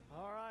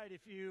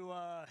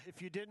right,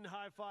 if you didn't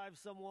high five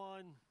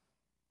someone,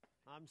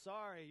 I'm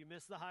sorry, you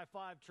missed the high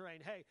five train.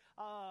 Hey,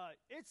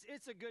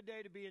 it's a good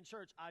day to be in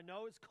church. I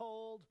know it's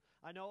cold.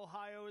 I know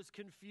Ohio is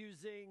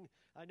confusing.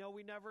 I know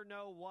we never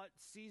know what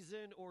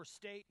season or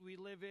state we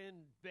live in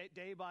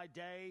day by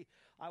day.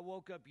 I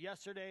woke up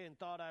yesterday and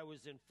thought I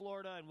was in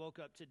Florida, and woke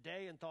up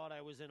today and thought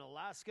I was in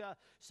Alaska.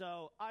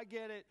 So I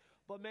get it.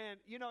 But man,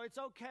 it's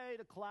okay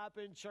to clap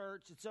in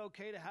church. It's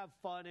okay to have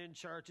fun in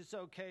church. It's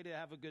okay to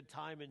have a good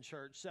time in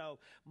church. So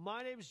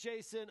my name's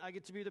Jason. I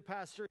get to be the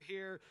pastor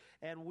here,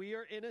 and we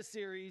are in a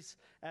series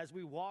as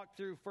we walk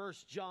through 1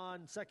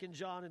 John, 2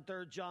 John, and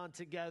 3 John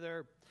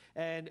together.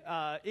 And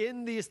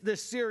in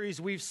this series,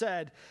 we've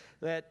said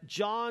that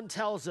John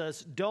tells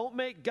us, don't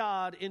make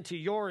God into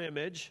your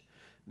image.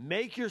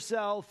 Make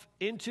yourself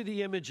into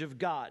the image of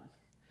God.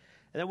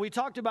 And then we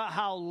talked about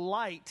how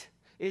light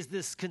is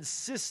this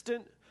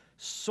consistent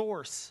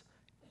source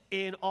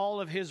in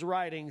all of his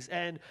writings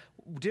and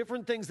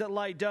different things that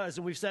light does.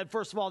 And we've said,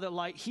 first of all, that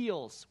light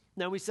heals.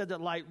 Then we said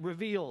that light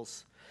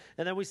reveals.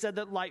 And then we said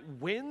that light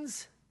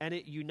wins and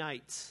it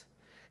unites.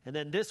 And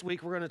then this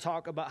week we're going to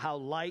talk about how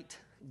light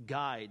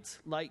guides.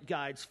 Light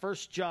guides. 1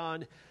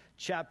 John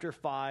chapter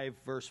 5,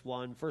 verse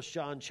 1. 1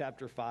 John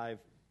chapter 5.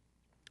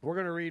 We're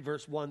going to read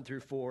verse 1 through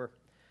 4.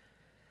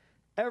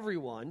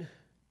 Everyone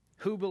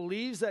who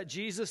believes that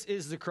Jesus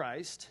is the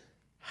Christ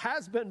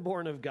has been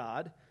born of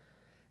God,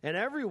 and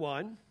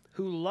everyone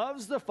who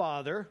loves the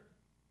Father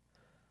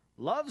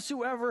loves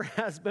whoever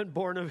has been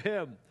born of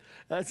him.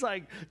 That's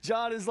like,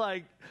 John is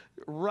like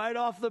right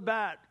off the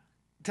bat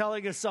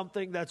telling us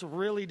something that's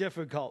really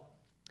difficult.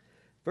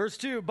 Verse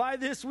 2, by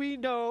this we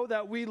know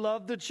that we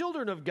love the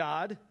children of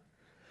God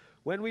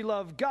when we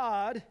love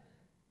God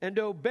and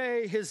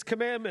obey his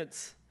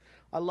commandments.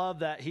 I love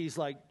that he's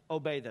like,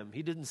 obey them.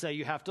 He didn't say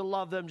you have to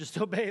love them, just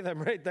obey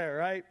them right there,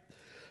 right?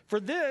 For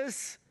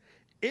this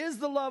is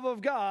the love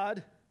of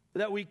God,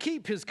 that we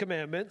keep his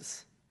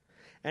commandments,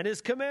 and his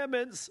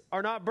commandments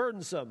are not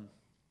burdensome.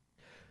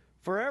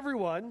 For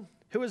everyone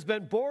who has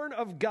been born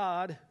of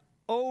God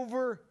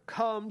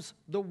overcomes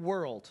the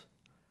world.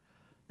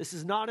 This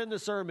is not in the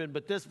sermon,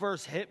 but this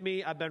verse hit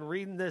me. I've been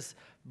reading this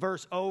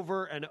verse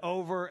over and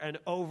over and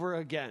over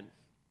again.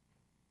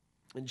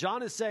 And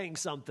John is saying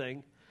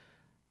something.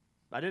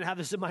 I didn't have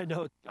this in my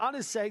notes. John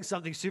is saying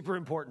something super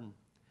important.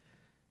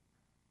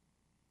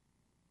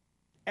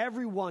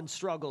 Everyone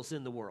struggles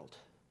in the world.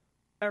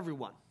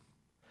 Everyone.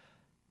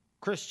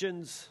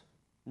 Christians,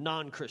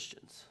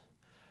 non-Christians.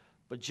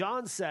 But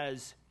John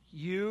says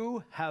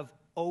you have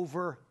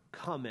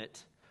overcome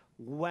it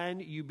when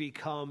you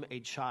become a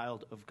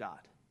child of God.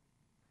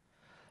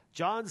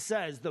 John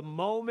says the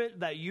moment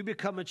that you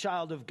become a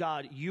child of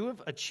God, you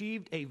have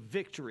achieved a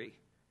victory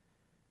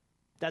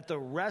that the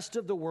rest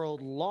of the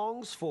world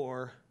longs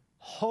for,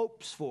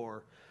 hopes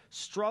for,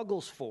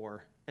 struggles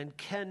for, and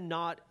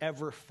cannot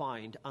ever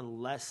find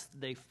unless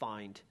they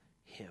find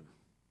him.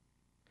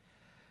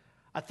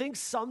 I think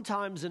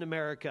sometimes in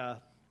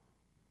America,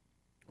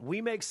 we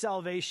make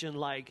salvation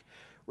like,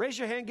 raise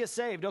your hand, get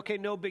saved. Okay,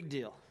 no big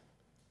deal.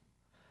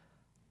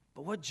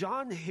 But what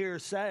John here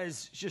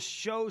says just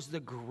shows the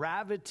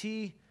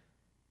gravity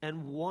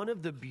and one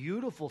of the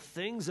beautiful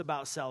things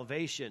about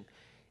salvation.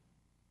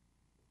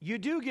 You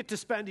do get to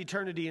spend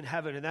eternity in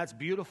heaven, and that's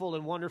beautiful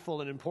and wonderful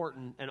and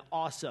important and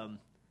awesome.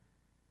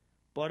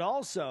 But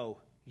also,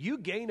 you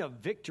gain a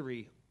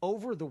victory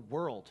over the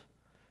world,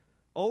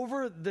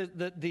 over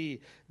the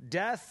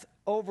death,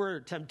 over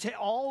temptation,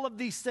 all of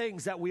these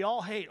things that we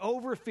all hate,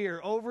 over fear,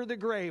 over the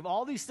grave,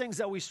 all these things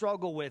that we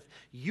struggle with.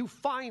 You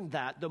find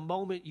that the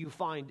moment you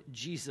find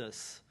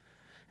Jesus.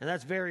 And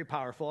that's very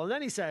powerful. And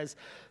then he says,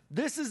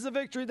 this is the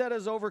victory that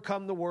has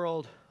overcome the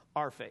world,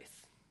 our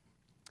faith.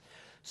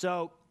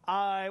 So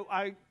I'm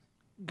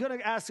going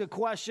to ask a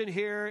question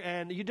here,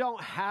 and you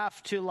don't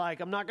have to,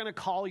 I'm not going to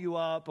call you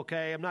up,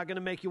 okay? I'm not going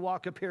to make you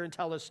walk up here and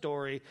tell a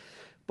story.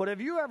 But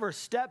have you ever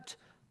stepped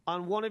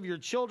on one of your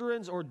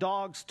children's or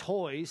dog's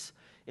toys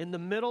in the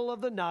middle of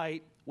the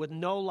night with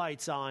no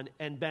lights on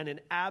and been in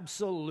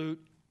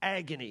absolute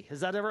agony?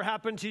 Has that ever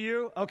happened to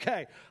you?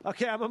 Okay,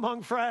 I'm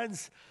among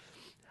friends.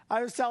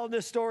 I was telling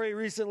this story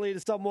recently to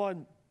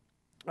someone.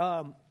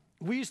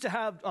 We used to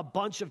have a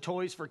bunch of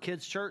toys for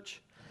kids'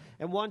 church.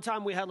 And one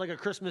time we had a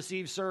Christmas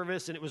Eve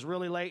service, and it was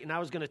really late, and I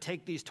was going to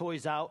take these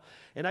toys out.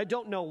 And I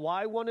don't know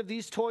why one of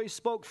these toys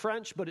spoke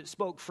French, but it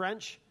spoke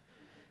French.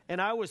 And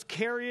I was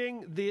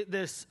carrying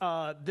this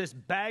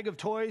bag of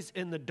toys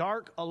in the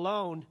dark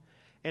alone,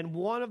 and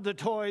one of the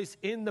toys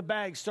in the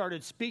bag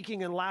started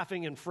speaking and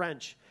laughing in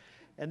French.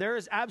 And there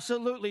is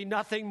absolutely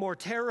nothing more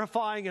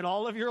terrifying in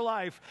all of your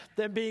life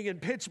than being in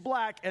pitch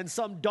black and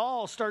some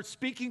doll starts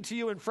speaking to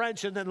you in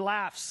French and then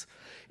laughs.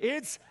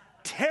 It's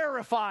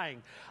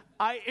terrifying.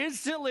 I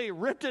instantly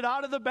ripped it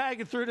out of the bag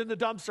and threw it in the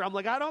dumpster. I'm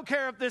like, I don't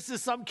care if this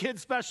is some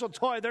kid's special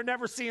toy. They're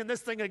never seeing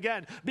this thing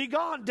again. Be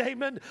gone,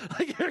 Damon.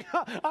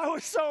 I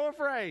was so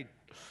afraid.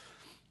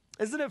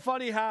 Isn't it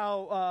funny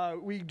how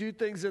we do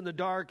things in the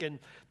dark? And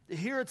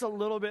here it's a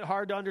little bit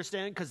hard to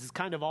understand because it's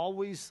kind of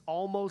always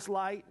almost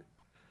light.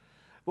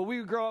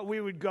 But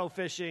we would go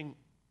fishing.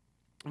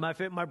 My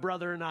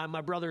brother and I, my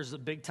brother's a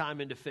big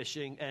time into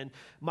fishing, and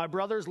my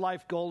brother's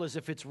life goal is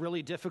if it's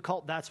really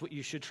difficult, that's what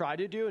you should try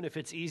to do, and if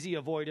it's easy,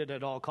 avoid it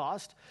at all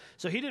cost.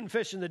 So he didn't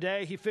fish in the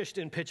day, he fished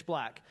in pitch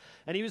black,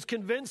 and he was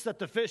convinced that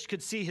the fish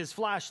could see his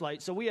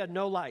flashlight, so we had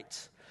no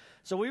lights.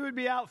 So we would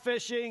be out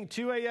fishing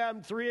 2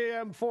 a.m., 3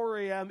 a.m., 4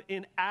 a.m.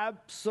 in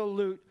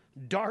absolute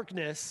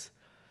darkness,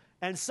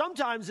 and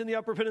sometimes in the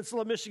Upper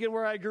Peninsula of Michigan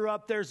where I grew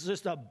up, there's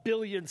just a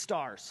billion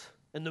stars.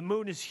 And the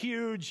moon is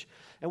huge.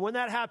 And when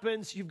that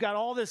happens, you've got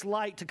all this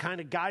light to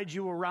kind of guide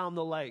you around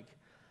the lake.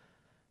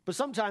 But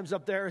sometimes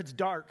up there, it's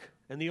dark.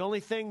 And the only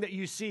thing that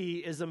you see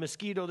is a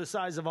mosquito the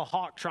size of a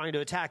hawk trying to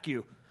attack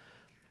you.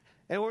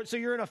 And so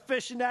you're in a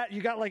fishing net.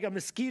 You got like a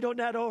mosquito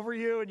net over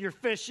you, and you're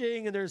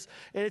fishing, and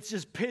it's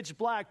just pitch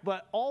black.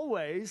 But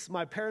always,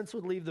 my parents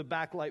would leave the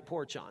backlight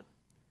porch on.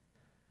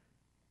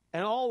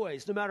 And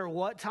always, no matter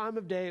what time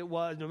of day it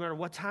was, no matter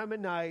what time of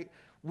night,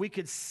 we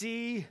could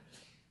see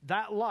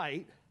that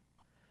light.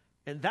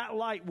 And that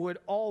light would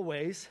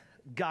always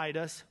guide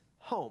us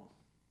home.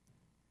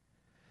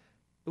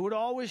 It would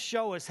always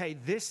show us, hey,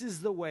 this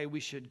is the way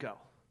we should go.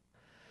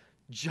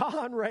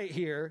 John right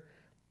here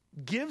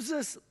gives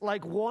us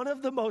like one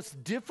of the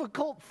most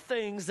difficult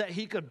things that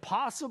he could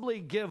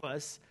possibly give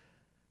us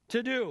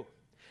to do.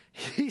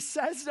 He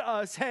says to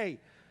us,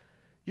 hey,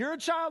 you're a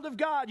child of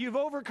God. You've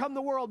overcome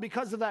the world.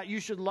 Because of that, you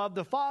should love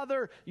the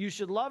Father, you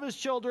should love his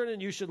children,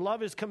 and you should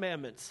love his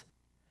commandments.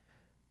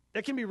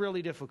 That can be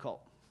really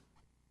difficult.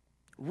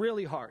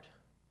 Really hard.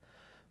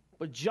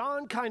 But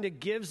John kind of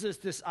gives us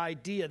this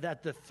idea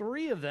that the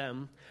three of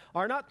them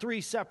are not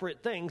three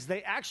separate things.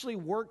 They actually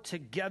work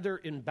together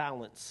in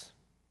balance.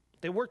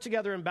 They work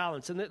together in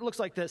balance. And it looks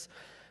like this.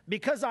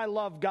 Because I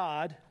love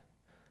God,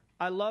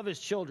 I love his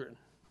children.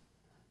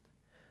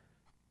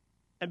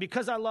 And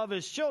because I love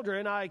his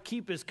children, I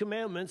keep his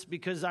commandments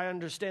because I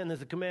understand that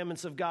the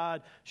commandments of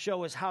God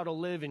show us how to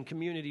live in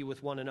community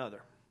with one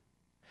another.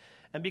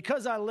 And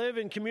because I live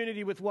in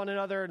community with one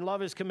another and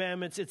love his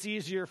commandments, it's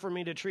easier for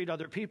me to treat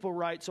other people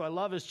right. So I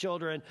love his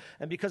children.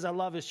 And because I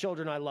love his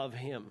children, I love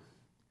him.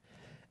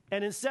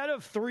 And instead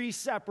of three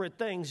separate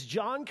things,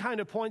 John kind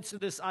of points to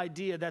this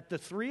idea that the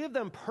three of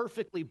them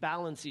perfectly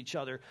balance each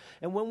other.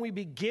 And when we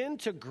begin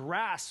to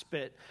grasp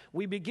it,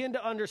 we begin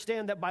to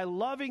understand that by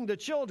loving the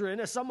children,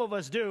 as some of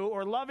us do,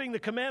 or loving the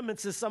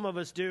commandments, as some of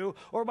us do,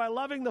 or by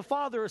loving the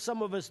Father, as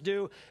some of us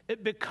do,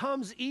 it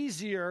becomes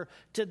easier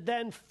to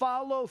then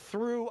follow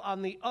through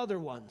on the other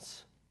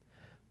ones.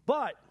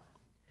 But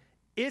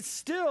it's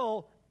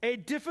still a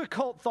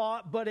difficult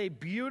thought, but a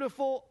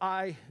beautiful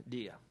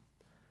idea.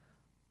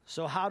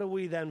 So how do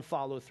we then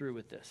follow through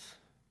with this?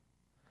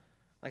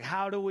 Like,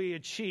 how do we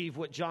achieve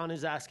what John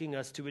is asking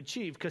us to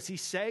achieve? Because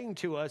he's saying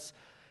to us,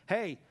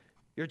 hey,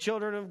 you're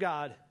children of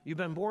God. You've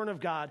been born of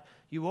God.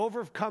 You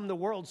overcome the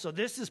world. So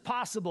this is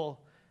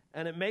possible.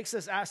 And it makes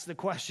us ask the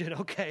question,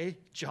 okay,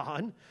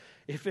 John,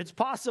 if it's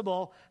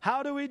possible,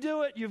 how do we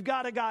do it? You've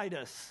got to guide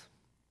us.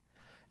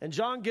 And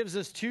John gives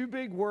us two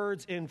big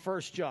words in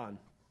 1 John.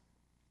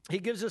 He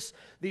gives us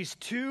these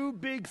two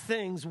big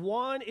things.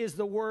 One is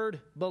the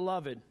word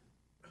beloved.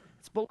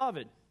 It's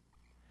beloved.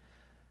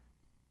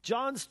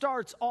 John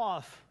starts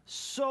off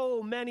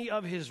so many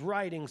of his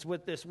writings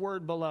with this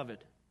word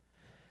beloved.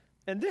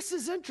 And this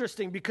is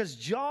interesting because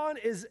John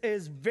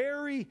is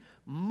very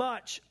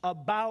much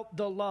about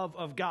the love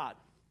of God.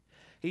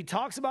 He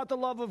talks about the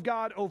love of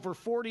God over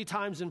 40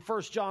 times in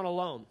 1 John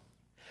alone.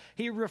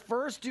 He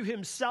refers to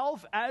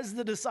himself as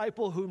the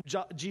disciple whom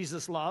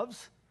Jesus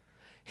loves.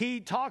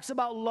 He talks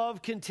about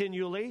love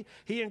continually.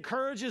 He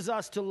encourages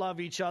us to love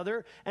each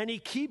other, and he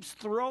keeps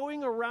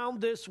throwing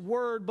around this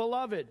word,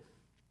 beloved.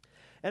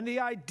 And the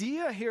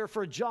idea here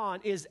for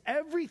John is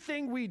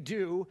everything we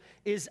do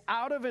is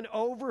out of an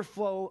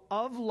overflow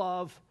of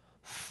love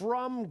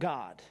from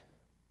God.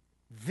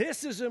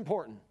 This is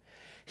important.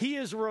 He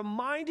is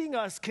reminding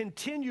us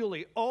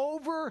continually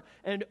over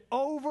and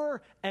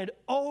over and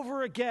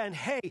over again,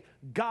 hey,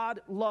 God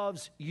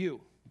loves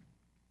you.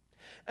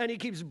 And he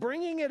keeps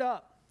bringing it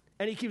up.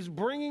 And he keeps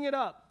bringing it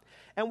up.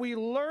 And we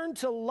learn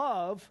to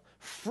love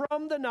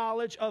from the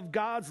knowledge of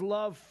God's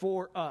love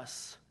for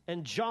us.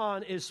 And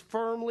John is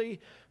firmly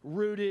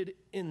rooted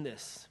in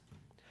this.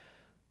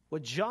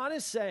 What John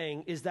is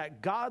saying is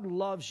that God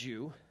loves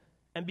you.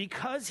 And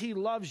because he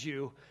loves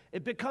you,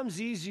 it becomes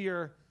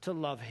easier to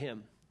love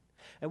him.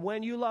 And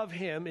when you love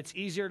him, it's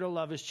easier to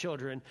love his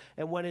children.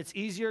 And when it's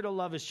easier to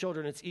love his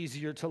children, it's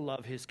easier to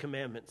love his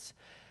commandments.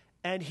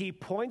 And he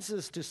points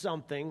us to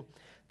something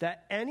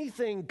that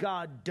anything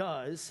God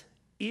does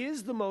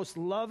is the most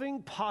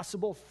loving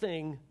possible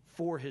thing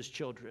for his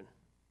children.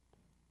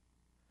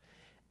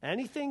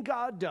 Anything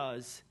God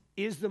does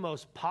is the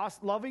most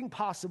loving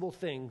possible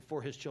thing for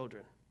his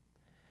children.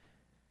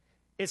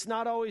 It's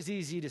not always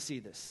easy to see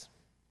this.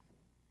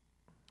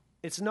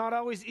 It's not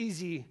always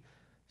easy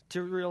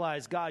to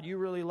realize, God, you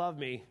really love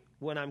me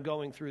when I'm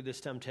going through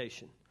this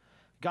temptation.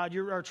 God,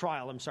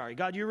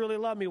 God, you really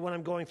love me when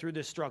I'm going through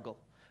this struggle.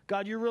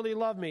 God, you really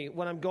love me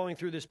when I'm going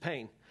through this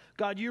pain.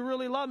 God, you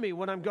really love me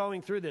when I'm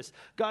going through this.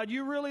 God,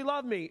 you really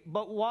love me.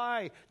 But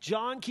why?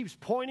 John keeps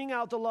pointing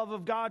out the love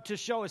of God to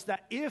show us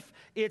that if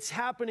it's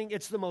happening,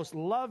 it's the most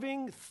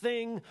loving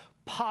thing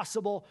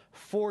possible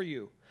for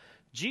you.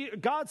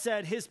 God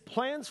said his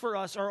plans for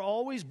us are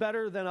always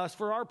better than us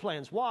for our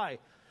plans. Why?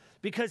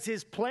 Because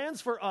his plans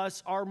for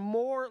us are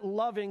more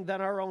loving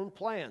than our own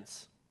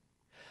plans.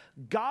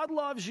 God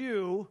loves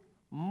you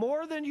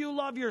more than you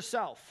love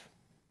yourself.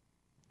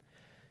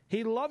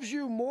 He loves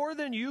you more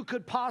than you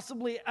could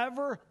possibly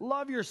ever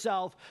love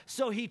yourself,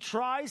 so he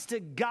tries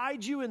to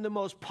guide you in the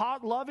most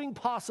loving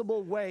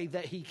possible way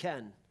that he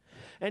can.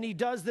 And he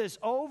does this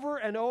over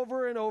and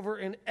over and over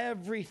in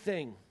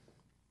everything.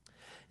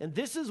 And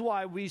this is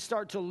why we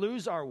start to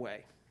lose our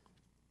way.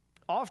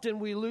 Often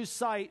we lose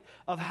sight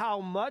of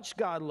how much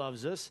God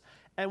loves us,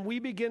 and we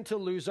begin to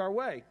lose our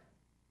way.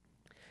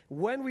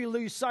 When we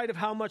lose sight of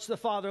how much the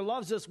Father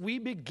loves us, we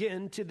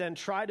begin to then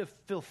try to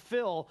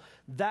fulfill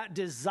that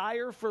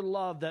desire for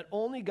love that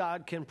only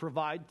God can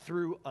provide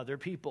through other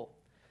people.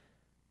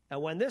 And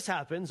when this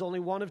happens, only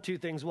one of two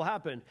things will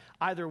happen.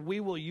 Either we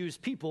will use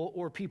people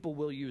or people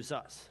will use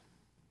us.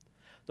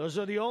 Those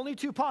are the only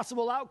two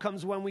possible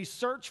outcomes when we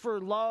search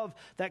for love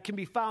that can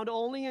be found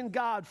only in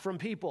God from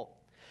people.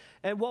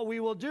 And what we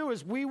will do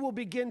is we will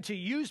begin to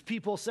use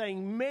people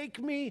saying,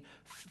 make me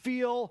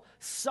feel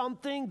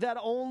something that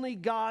only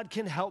God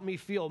can help me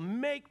feel.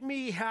 Make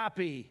me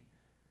happy.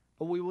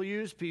 We will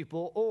use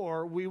people,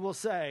 or we will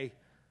say,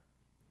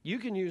 you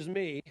can use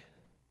me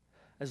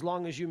as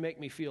long as you make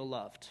me feel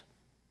loved.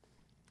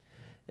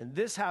 And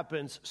this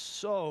happens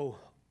so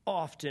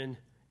often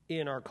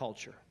in our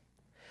culture.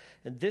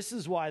 And this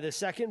is why the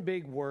second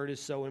big word is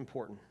so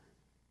important.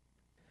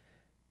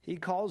 He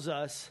calls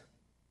us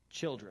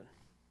children.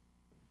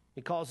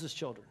 He calls us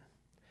children.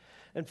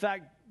 In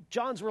fact,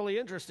 John's really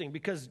interesting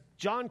because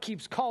John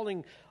keeps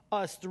calling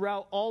us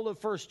throughout all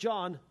of 1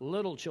 John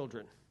little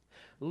children,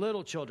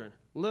 little children,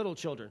 little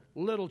children,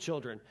 little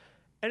children.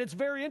 And it's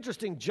very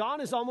interesting.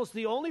 John is almost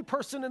the only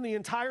person in the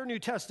entire New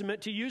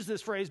Testament to use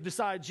this phrase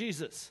besides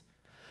Jesus.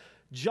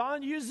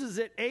 John uses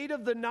it 8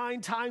 of the 9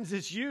 times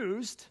it's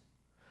used,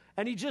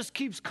 and he just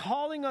keeps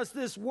calling us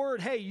this word,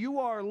 hey, you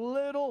are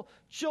little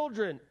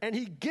children. And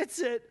he gets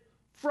it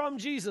from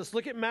Jesus.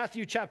 Look at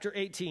Matthew chapter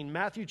 18.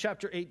 Matthew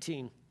chapter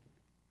 18,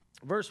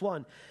 verse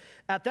 1.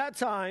 At that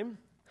time,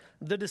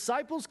 the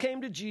disciples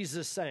came to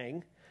Jesus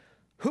saying,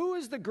 who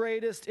is the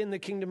greatest in the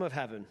kingdom of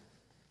heaven?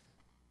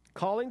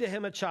 Calling to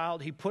him a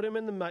child, he put him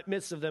in the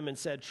midst of them and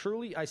said,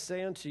 truly I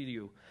say unto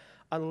you,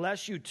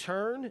 unless you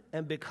turn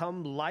and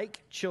become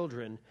like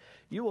children,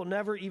 you will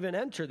never even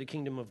enter the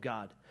kingdom of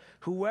God.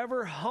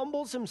 Whoever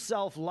humbles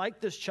himself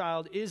like this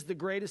child is the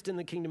greatest in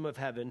the kingdom of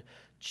heaven.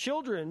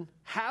 Children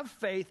have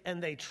faith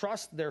and they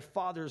trust their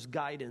father's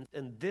guidance.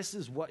 And this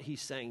is what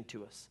he's saying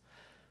to us.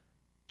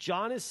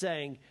 John is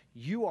saying,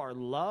 you are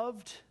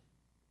loved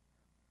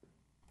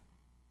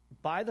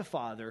by the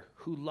Father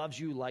who loves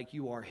you like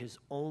you are his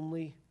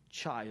only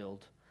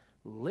child.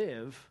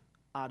 Live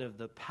out of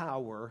the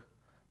power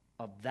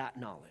of that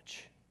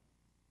knowledge.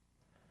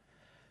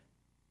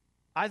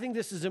 I think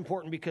this is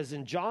important because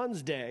in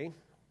John's day,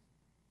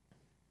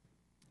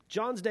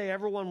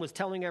 everyone was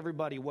telling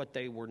everybody what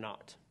they were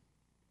not.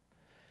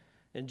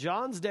 In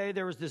John's day,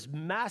 there was this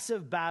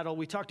massive battle.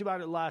 We talked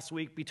about it last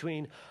week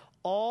between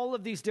all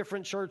of these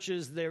different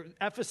churches.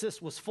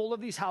 Ephesus was full of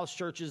these house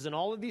churches, and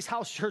all of these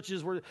house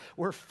churches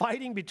were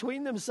fighting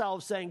between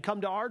themselves, saying,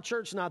 come to our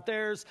church, not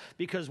theirs,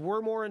 because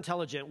we're more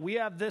intelligent. We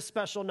have this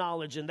special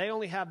knowledge, and they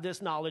only have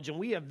this knowledge, and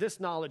we have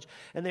this knowledge.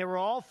 And they were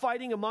all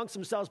fighting amongst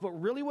themselves, but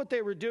really what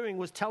they were doing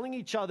was telling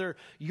each other,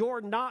 you're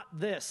not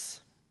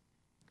this.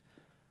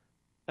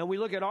 And we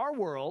look at our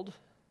world,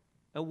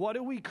 and what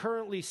do we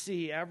currently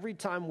see every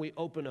time we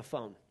open a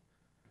phone?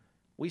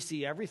 We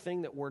see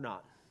everything that we're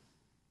not.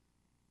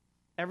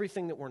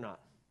 Everything that we're not.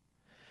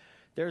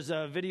 There's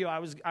a video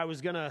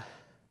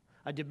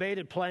I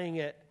debated playing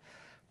it,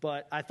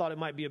 but I thought it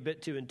might be a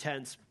bit too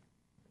intense.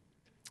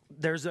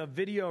 There's a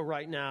video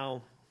right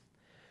now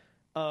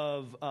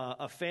of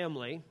a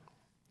family,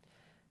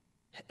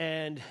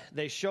 and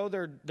they show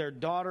their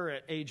daughter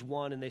at age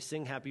 1, and they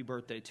sing happy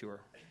birthday to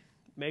her.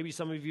 Maybe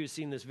some of you have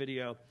seen this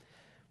video,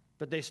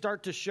 but they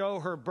start to show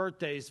her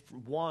birthdays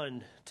from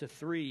 1 to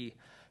 3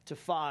 to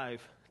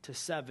 5 to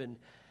 7.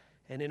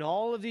 And in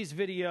all of these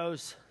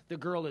videos, the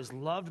girl is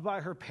loved by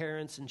her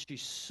parents, and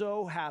she's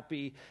so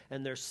happy,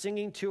 and they're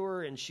singing to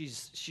her, and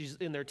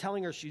and they're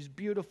telling her she's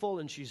beautiful,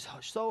 and she's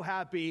so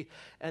happy.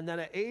 And then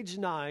at age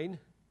 9,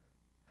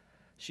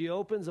 she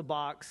opens a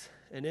box,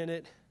 and in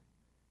it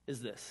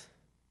is this.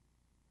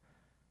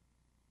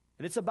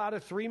 And it's about a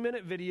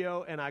 3-minute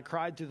video, and I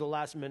cried through the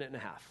last minute and a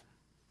half.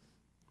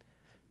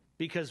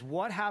 Because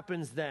what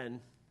happens then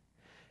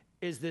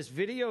is this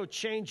video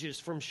changes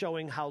from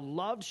showing how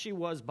loved she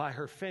was by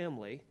her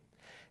family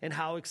and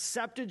how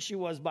accepted she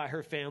was by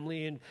her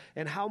family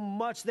and how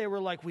much they were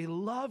like, we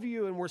love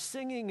you, and we're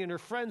singing, and her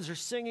friends are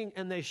singing,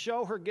 and they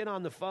show her get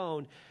on the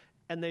phone,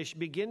 and they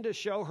begin to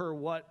show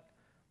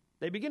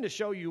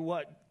you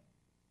what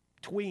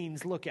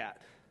tweens look at.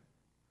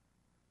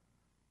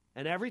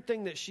 And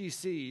everything that she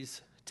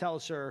sees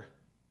tells her,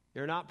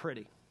 you're not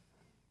pretty.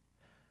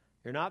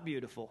 You're not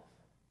beautiful.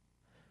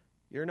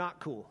 You're not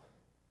cool.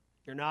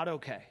 You're not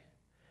okay.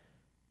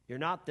 You're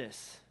not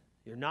this.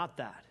 You're not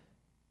that.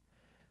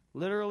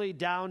 Literally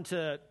down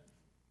to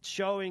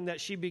showing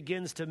that she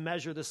begins to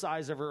measure the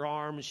size of her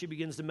arm, and she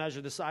begins to measure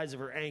the size of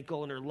her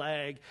ankle and her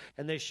leg,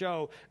 and they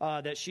show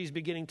that she's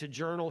beginning to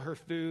journal her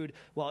food,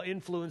 while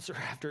influencer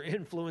after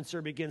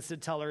influencer begins to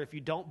tell her, if you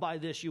don't buy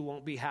this, you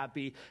won't be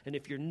happy, and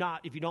if you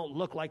don't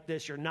look like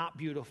this, you're not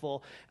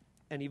beautiful.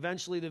 And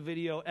eventually the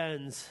video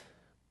ends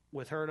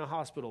with her in a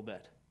hospital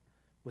bed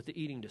with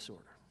the eating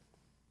disorder.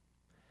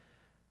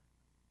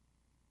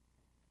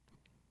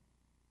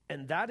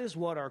 And that is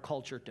what our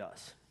culture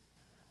does.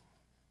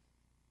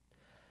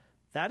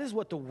 That is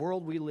what the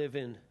world we live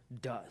in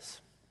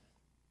does.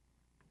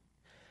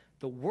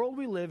 The world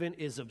we live in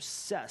is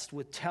obsessed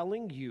with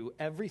telling you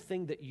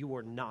everything that you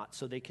are not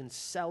so they can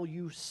sell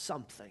you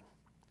something.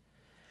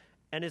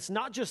 And it's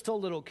not just to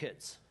little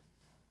kids.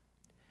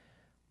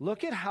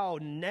 Look at how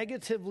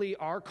negatively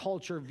our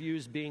culture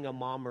views being a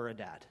mom or a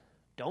dad.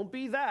 Don't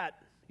be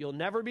that. You'll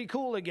never be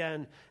cool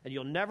again, and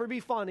you'll never be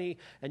funny,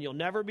 and you'll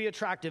never be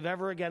attractive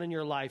ever again in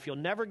your life. You'll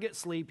never get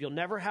sleep. You'll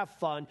never have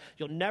fun.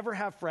 You'll never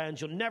have friends.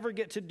 You'll never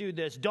get to do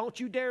this. Don't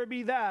you dare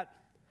be that.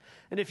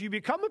 And if you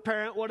become a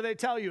parent, what do they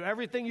tell you?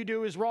 Everything you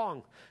do is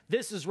wrong.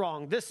 This is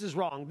wrong. This is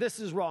wrong. This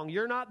is wrong.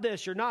 You're not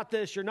this. You're not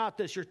this. You're not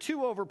this. You're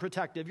too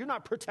overprotective. You're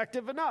not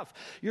protective enough.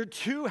 You're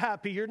too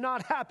happy. You're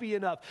not happy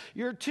enough.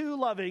 You're too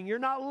loving. You're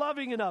not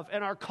loving enough.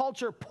 And our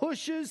culture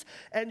pushes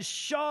and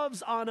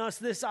shoves on us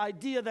this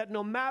idea that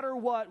no matter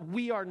what,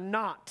 we are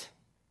not.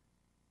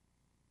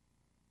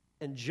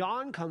 And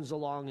John comes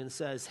along and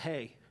says,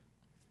 hey,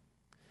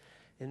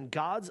 in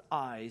God's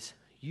eyes,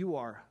 you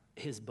are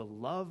his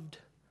beloved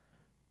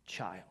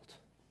child.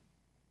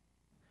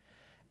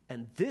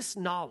 And this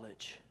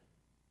knowledge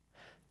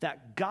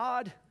that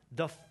God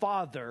the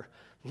Father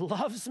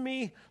loves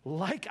me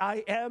like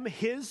I am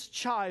his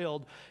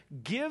child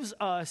gives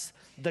us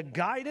the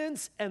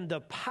guidance and the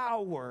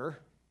power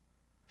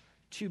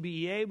to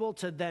be able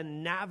to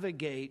then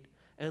navigate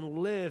and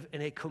live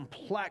in a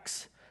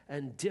complex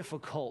and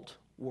difficult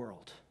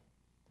world.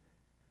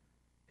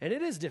 And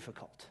it is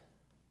difficult.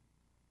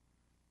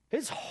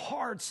 It's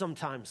hard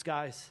sometimes,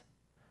 guys.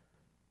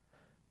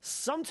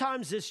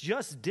 Sometimes it's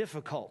just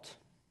difficult.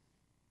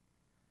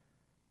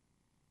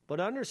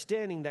 But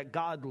understanding that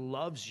God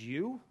loves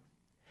you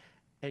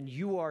and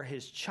you are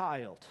his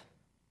child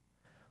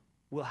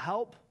will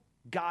help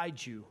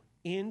guide you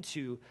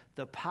into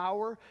the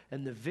power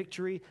and the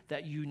victory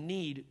that you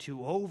need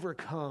to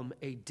overcome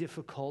a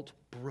difficult,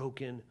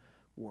 broken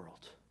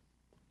world.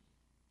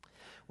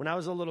 When I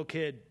was a little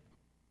kid,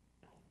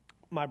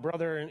 my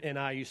brother and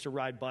I used to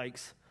ride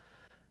bikes.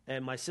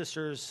 And my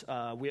sisters,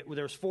 there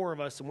was 4 of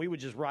us, and we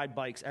would just ride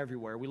bikes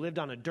everywhere. We lived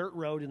on a dirt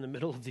road in the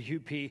middle of the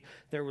UP.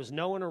 There was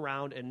no one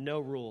around and no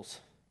rules.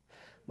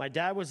 My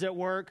dad was at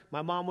work.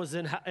 My mom was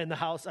in the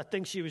house. I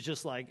think she was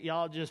just like,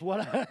 y'all just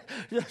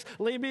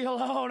leave me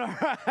alone, all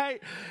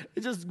right?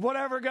 Just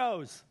whatever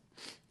goes.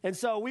 And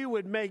so we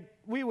would make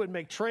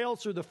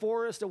trails through the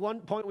forest. At one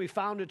point, we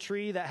found a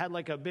tree that had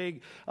like a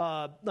big,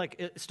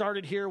 it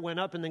started here, went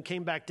up, and then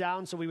came back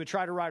down. So we would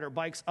try to ride our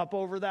bikes up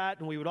over that,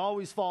 and we would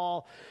always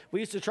fall. We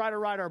used to try to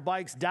ride our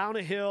bikes down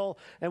a hill,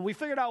 and we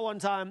figured out one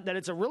time that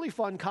it's a really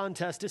fun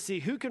contest to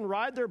see who can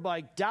ride their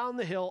bike down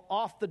the hill,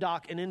 off the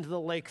dock, and into the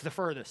lake the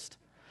furthest.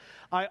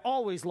 I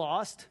always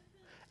lost.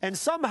 And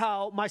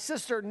somehow, my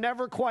sister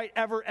never quite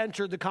ever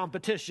entered the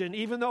competition,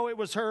 even though it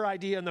was her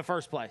idea in the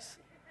first place.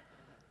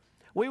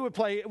 We would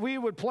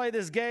play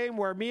this game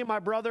where me and my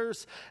brother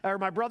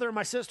and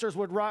my sisters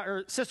would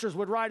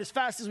ride as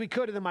fast as we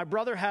could, and then my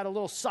brother had a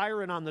little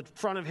siren on the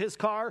front of his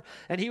car,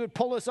 and he would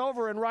pull us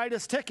over and write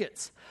us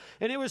tickets.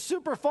 And it was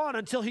super fun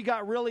until he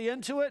got really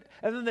into it,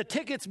 and then the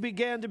tickets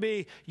began to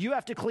be, you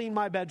have to clean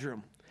my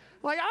bedroom.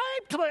 I'm like,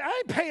 I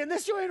ain't paying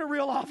this. You ain't a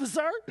real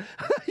officer.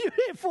 You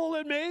ain't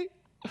fooling me.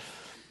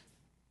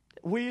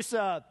 We used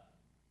to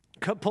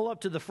pull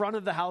up to the front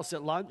of the house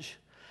at lunch,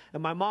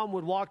 and my mom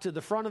would walk to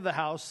the front of the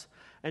house,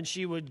 and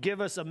she would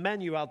give us a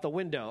menu out the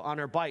window on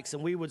our bikes,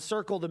 and we would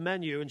circle the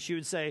menu, and she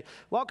would say,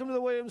 welcome to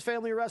the Williams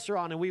Family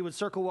Restaurant, and we would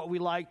circle what we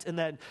liked, and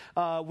then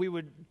we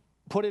would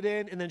put it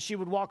in, and then she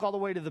would walk all the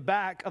way to the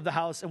back of the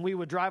house, and we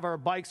would drive our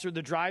bikes through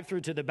the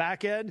drive-through to the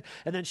back end,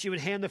 and then she would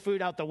hand the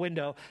food out the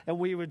window, and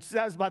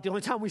that was about the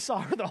only time we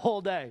saw her the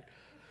whole day.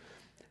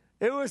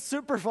 It was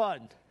super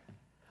fun.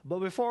 But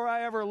before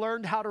I ever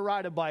learned how to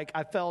ride a bike,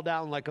 I fell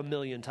down like a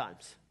million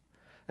times.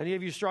 Any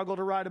of you struggle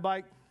to ride a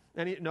bike?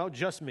 No,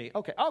 just me.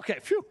 Okay,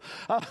 phew.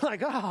 I'm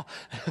like,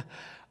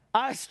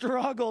 I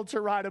struggled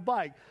to ride a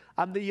bike.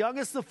 I'm the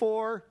youngest of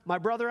four. My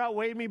brother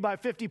outweighed me by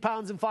 50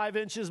 pounds and 5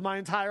 inches my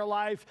entire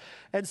life.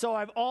 And so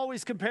I've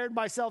always compared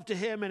myself to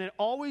him, and it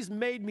always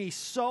made me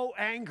so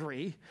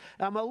angry.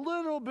 I'm a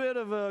little bit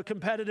of a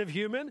competitive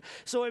human,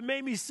 so it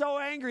made me so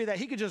angry that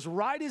he could just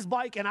ride his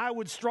bike and I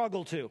would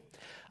struggle to.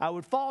 I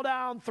would fall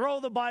down, throw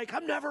the bike.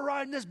 I'm never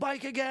riding this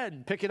bike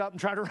again. Pick it up and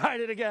try to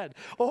ride it again.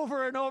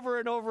 Over and over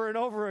and over and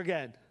over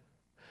again.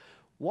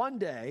 One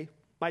day,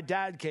 my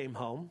dad came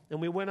home and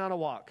we went on a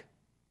walk.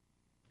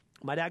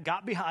 My dad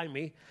got behind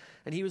me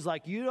and he was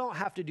like, you don't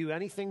have to do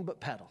anything but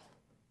pedal.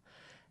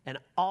 And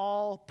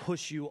I'll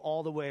push you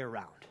all the way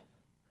around.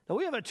 Now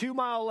we have a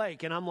 2-mile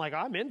lake and I'm like,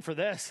 I'm in for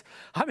this.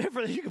 I'm in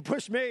for this. You can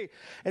push me.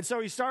 And so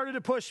he started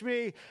to push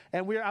me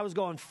and I was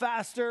going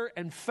faster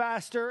and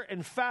faster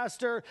and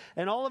faster.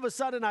 And all of a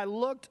sudden I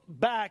looked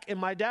back and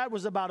my dad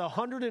was about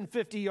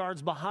 150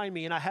 yards behind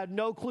me and I had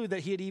no clue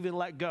that he had even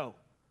let go.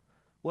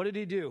 What did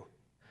he do?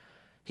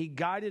 He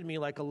guided me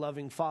like a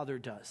loving father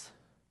does.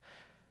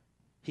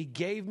 He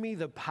gave me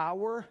the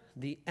power,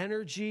 the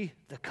energy,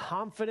 the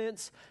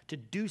confidence to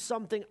do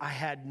something I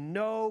had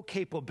no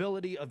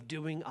capability of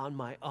doing on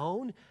my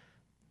own.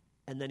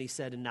 And then he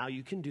said, and now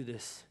you can do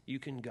this. You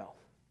can go.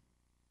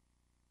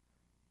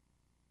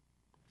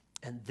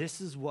 And this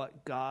is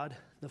what God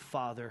the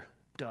Father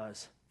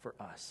does for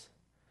us.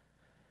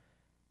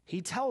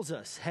 He tells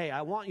us, hey,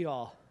 I want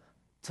y'all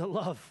to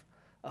love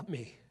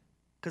me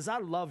because I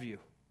love you.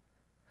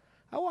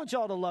 I want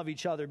y'all to love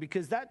each other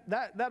because that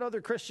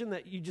other Christian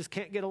that you just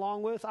can't get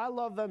along with, I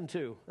love them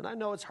too. And I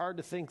know it's hard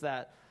to think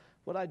that,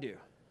 but I do.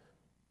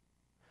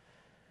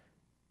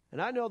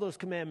 And I know those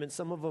commandments,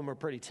 some of them are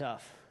pretty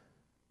tough.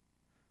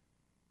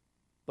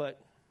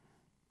 But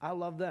I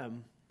love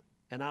them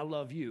and I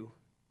love you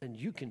and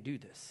you can do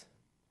this.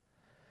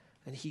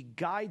 And he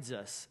guides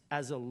us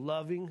as a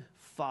loving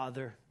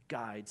father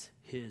guides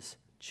his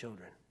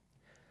children.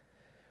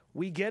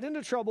 We get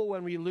into trouble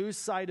when we lose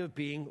sight of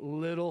being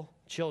little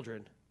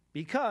children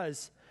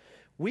because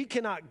we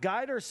cannot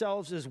guide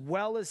ourselves as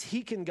well as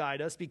he can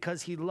guide us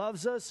because he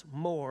loves us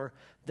more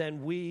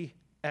than we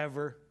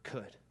ever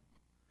could.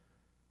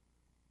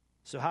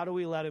 So how do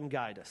we let him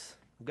guide us?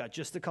 We've got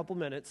just a couple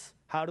minutes.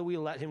 How do we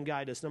let him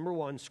guide us? Number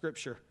one,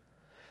 Scripture.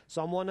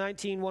 Psalm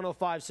 119,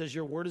 105 says,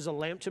 your word is a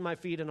lamp to my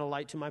feet and a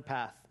light to my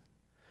path.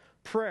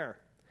 Prayer.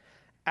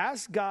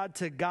 Ask God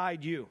to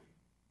guide you.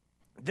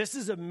 This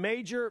is a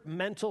major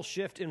mental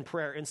shift in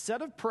prayer.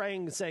 Instead of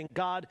praying and saying,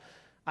 God,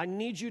 I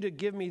need you to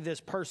give me this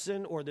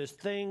person or this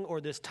thing or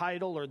this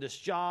title or this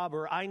job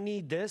or I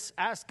need this,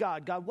 ask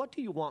God, God, what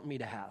do you want me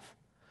to have?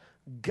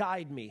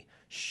 Guide me.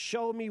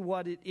 Show me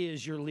what it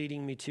is you're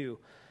leading me to.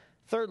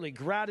 Thirdly,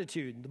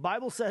 gratitude. The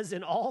Bible says,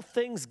 in all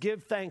things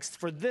give thanks,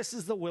 for this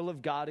is the will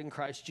of God in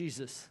Christ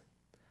Jesus.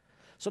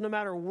 So no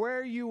matter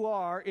where you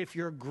are, if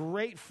you're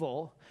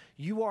grateful,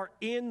 you are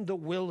in the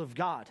will of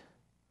God.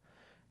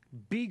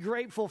 Be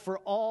grateful for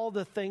all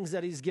the things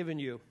that he's given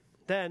you.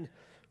 Then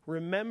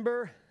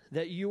remember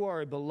that you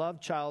are a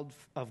beloved child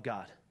of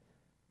God.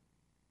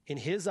 In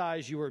his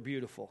eyes, you are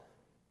beautiful.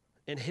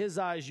 In his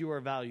eyes, you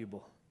are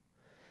valuable.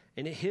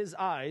 In his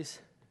eyes,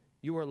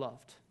 you are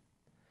loved.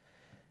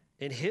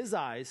 In his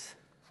eyes,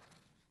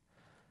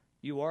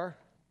 you are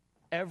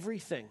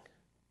everything.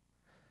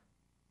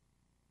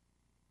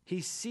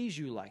 He sees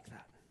you like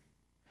that.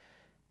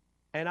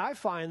 And I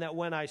find that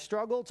when I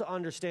struggle to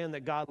understand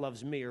that God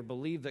loves me or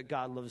believe that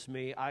God loves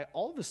me, I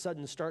all of a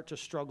sudden start to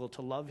struggle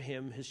to love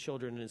him, his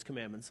children, and his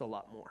commandments a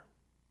lot more.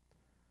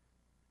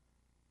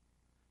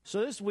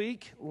 So this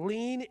week,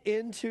 lean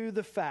into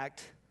the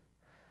fact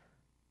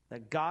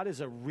that God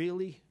is a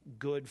really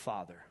good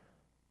father.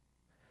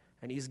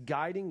 And he's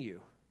guiding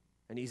you.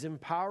 And he's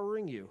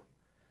empowering you.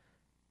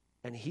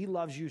 And he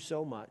loves you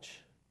so much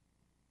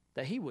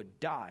that he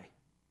would die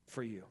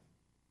for you.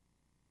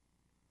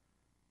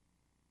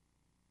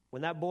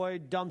 When that boy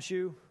dumps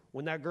you,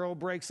 when that girl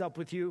breaks up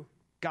with you,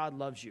 God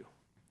loves you.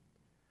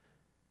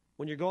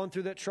 When you're going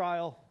through that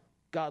trial,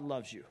 God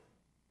loves you.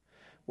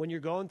 When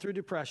you're going through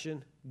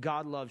depression,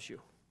 God loves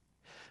you.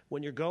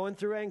 When you're going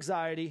through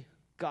anxiety,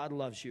 God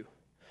loves you.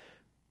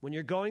 When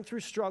you're going through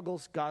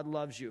struggles, God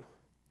loves you.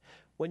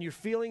 When you're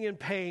feeling in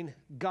pain,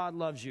 God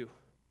loves you.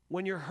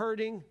 When you're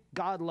hurting,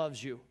 God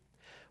loves you.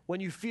 When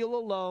you feel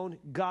alone,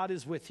 God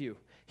is with you.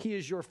 He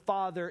is your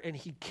father and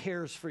he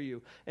cares for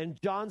you. And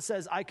John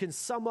says, I can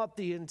sum up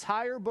the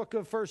entire book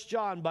of 1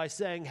 John by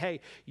saying,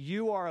 hey,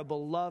 you are a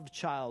beloved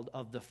child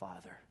of the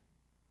Father.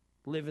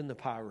 Live in the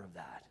power of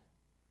that.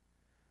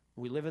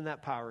 When we live in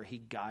that power, he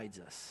guides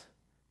us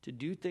to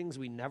do things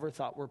we never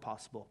thought were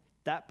possible.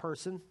 That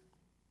person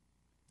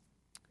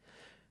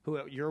who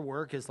at your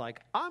work is like,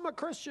 I'm a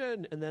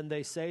Christian, and then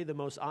they say the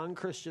most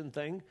unchristian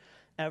thing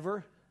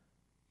ever,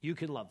 you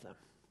can love them.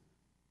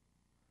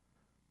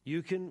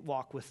 You can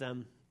walk with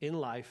them in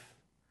life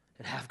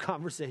and have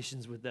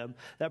conversations with them.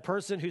 That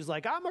person who's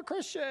like, I'm a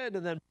Christian,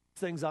 and then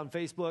things on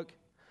Facebook.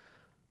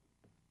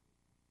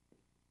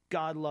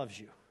 God loves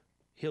you.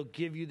 He'll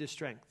give you the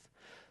strength.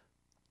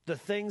 The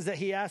things that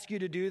he asks you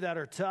to do that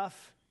are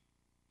tough,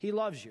 he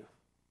loves you.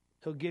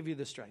 He'll give you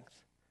the strength.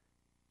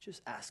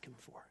 Just ask him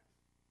for it.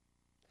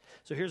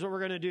 So here's what we're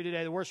going to do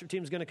today. The worship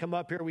team's going to come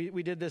up here.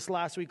 We did this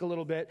last week a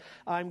little bit.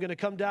 I'm going to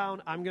come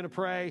down. I'm going to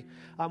pray.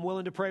 I'm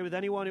willing to pray with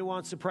anyone who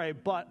wants to pray,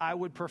 but I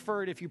would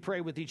prefer it if you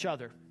pray with each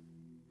other.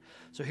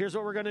 So here's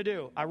what we're going to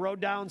do. I wrote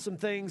down some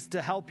things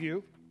to help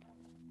you.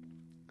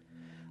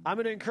 I'm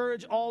going to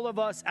encourage all of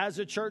us as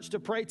a church to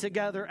pray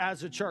together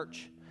as a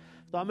church.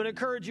 So I'm going to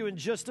encourage you in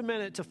just a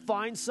minute to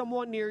find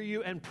someone near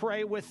you and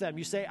pray with them.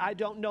 You say, I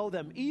don't know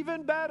them.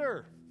 Even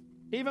better.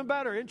 Even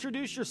better.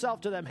 Introduce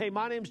yourself to them. Hey,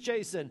 my name's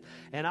Jason,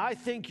 and I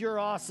think you're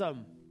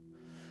awesome.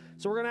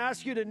 So we're going to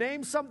ask you to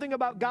name something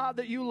about God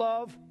that you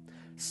love,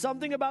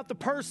 something about the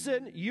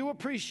person you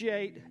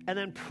appreciate, and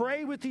then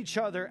pray with each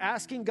other,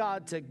 asking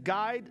God to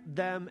guide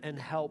them and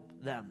help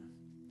them.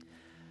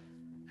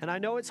 And I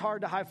know it's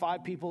hard to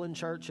high-five people in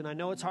church, and I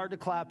know it's hard to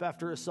clap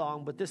after a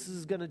song, but this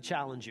is going to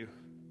challenge you.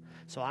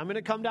 So I'm going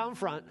to come down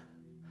front,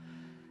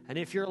 and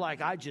if you're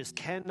like, I just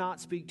cannot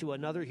speak to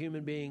another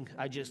human being,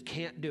 I just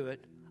can't do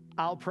it,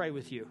 I'll pray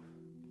with you.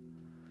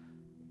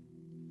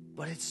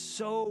 But it's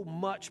so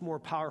much more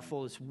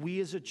powerful as we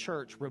as a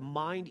church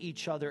remind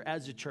each other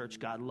as a church,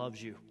 God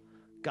loves you,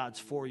 God's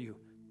for you,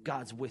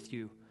 God's with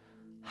you.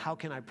 How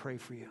can I pray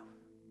for you?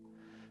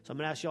 So I'm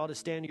going to ask you all to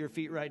stand to your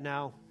feet right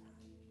now.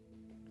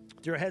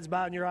 With your heads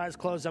bowed and your eyes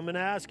closed, I'm going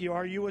to ask you,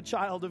 are you a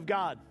child of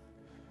God?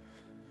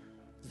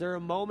 Is there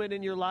a moment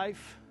in your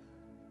life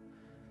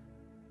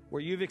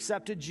where you've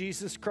accepted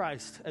Jesus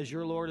Christ as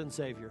your Lord and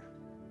Savior?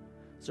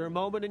 Is there a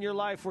moment in your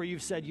life where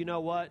you've said, you know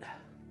what?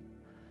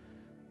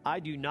 I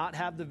do not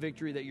have the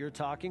victory that you're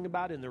talking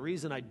about, and the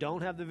reason I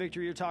don't have the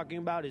victory you're talking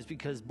about is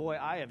because, boy,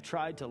 I have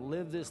tried to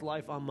live this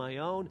life on my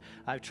own.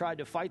 I've tried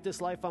to fight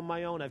this life on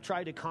my own. I've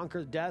tried to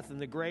conquer death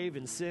and the grave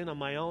and sin on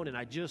my own, and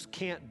I just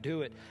can't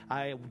do it.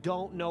 I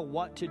don't know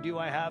what to do.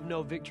 I have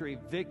no victory.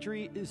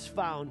 Victory is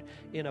found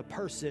in a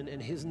person,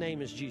 and his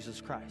name is Jesus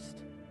Christ.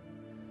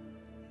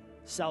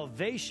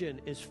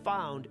 Salvation is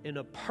found in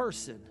a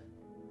person,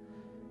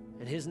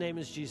 and his name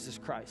is Jesus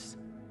Christ.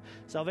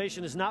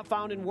 Salvation is not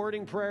found in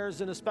wording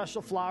prayers in a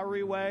special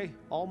flowery way,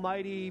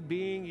 almighty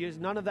being,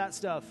 none of that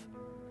stuff.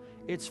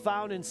 It's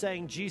found in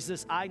saying,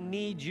 Jesus, I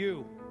need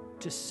you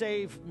to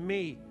save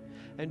me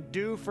and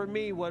do for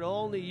me what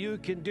only you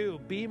can do.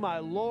 Be my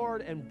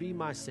Lord and be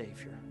my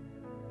Savior.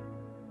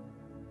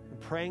 And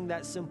praying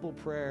that simple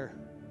prayer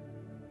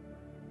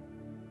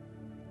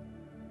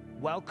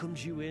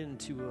welcomes you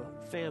into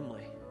a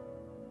family.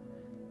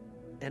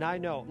 And I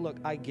know, look,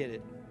 I get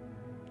it.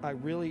 I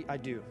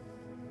do.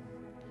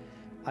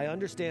 I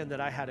understand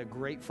that I had a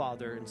great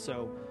father, and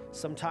so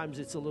sometimes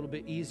it's a little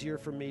bit easier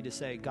for me to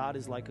say God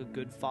is like a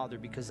good father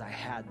because I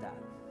had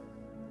that.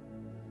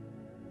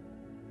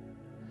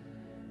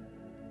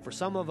 For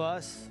some of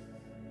us,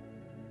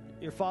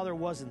 your father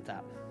wasn't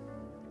that.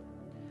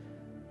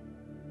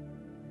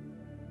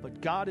 But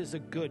God is a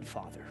good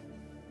father.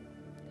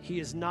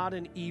 He is not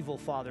an evil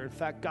father. In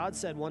fact, God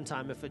said one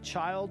time, if a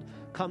child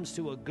comes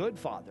to a good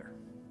father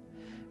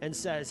and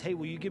says, hey,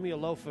 will you give me a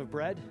loaf of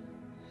bread?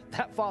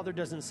 That father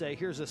doesn't say,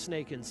 here's a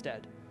snake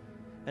instead.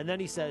 And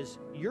then he says,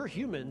 you're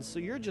humans, so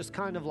you're just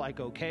kind of like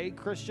okay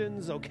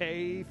Christians,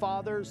 okay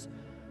fathers.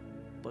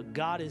 But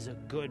God is a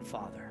good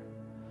father.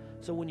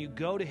 So when you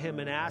go to him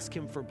and ask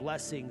him for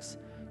blessings,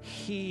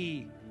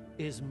 he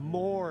is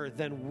more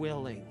than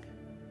willing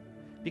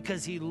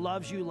because he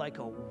loves you like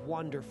a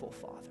wonderful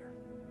father.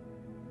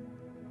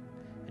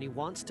 And he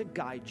wants to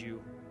guide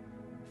you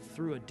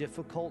through a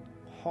difficult,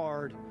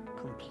 hard,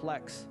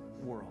 complex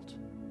world.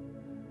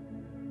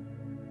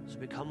 So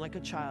become like a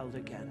child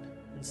again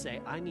and say,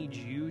 I need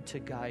you to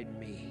guide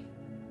me.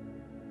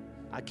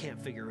 I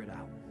can't figure it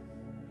out.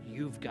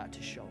 You've got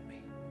to show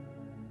me,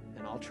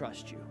 and I'll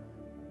trust you.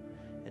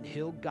 And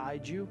he'll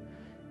guide you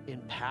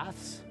in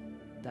paths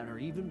that are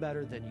even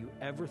better than you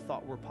ever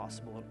thought were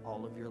possible in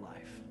all of your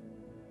life.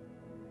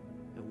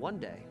 And one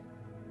day,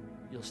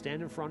 you'll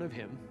stand in front of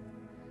him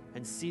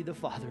and see the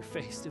Father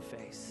face to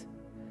face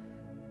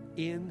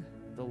in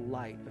the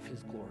light of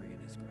his glory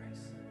and his grace.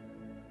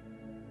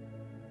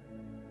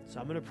 So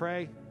I'm going to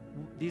pray.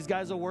 These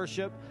guys will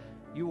worship.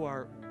 You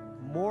are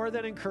more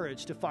than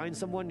encouraged to find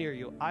someone near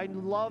you. I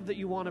love that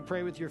you want to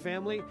pray with your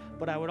family,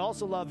 but I would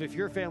also love if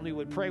your family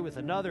would pray with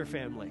another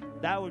family.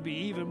 That would be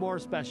even more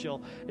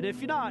special. And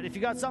if you're not, if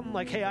you got something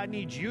like, hey, I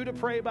need you to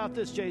pray about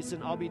this,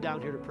 Jason, I'll be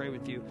down here to pray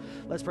with you.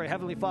 Let's pray.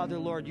 Heavenly Father,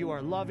 Lord, you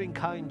are loving,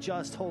 kind,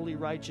 just, holy,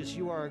 righteous.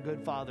 You are a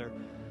good Father.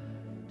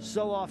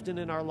 So often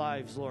in our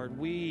lives, Lord,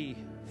 we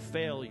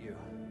fail you,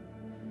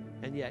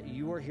 and yet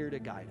you are here to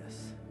guide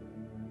us.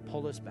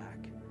 Pull us back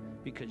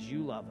because you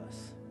love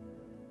us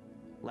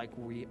like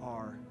we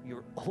are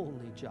your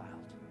only child.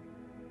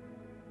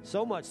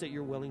 So much that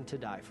you're willing to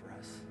die for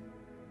us.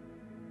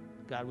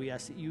 God, we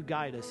ask that you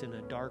guide us in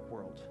a dark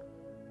world.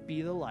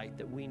 Be the light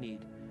that we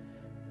need.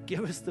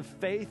 Give us the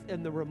faith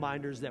and the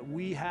reminders that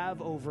we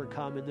have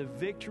overcome, and the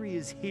victory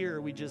is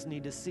here. We just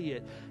need to see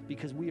it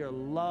because we are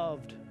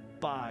loved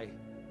by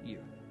you.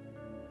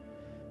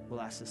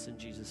 We'll ask this in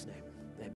Jesus' name.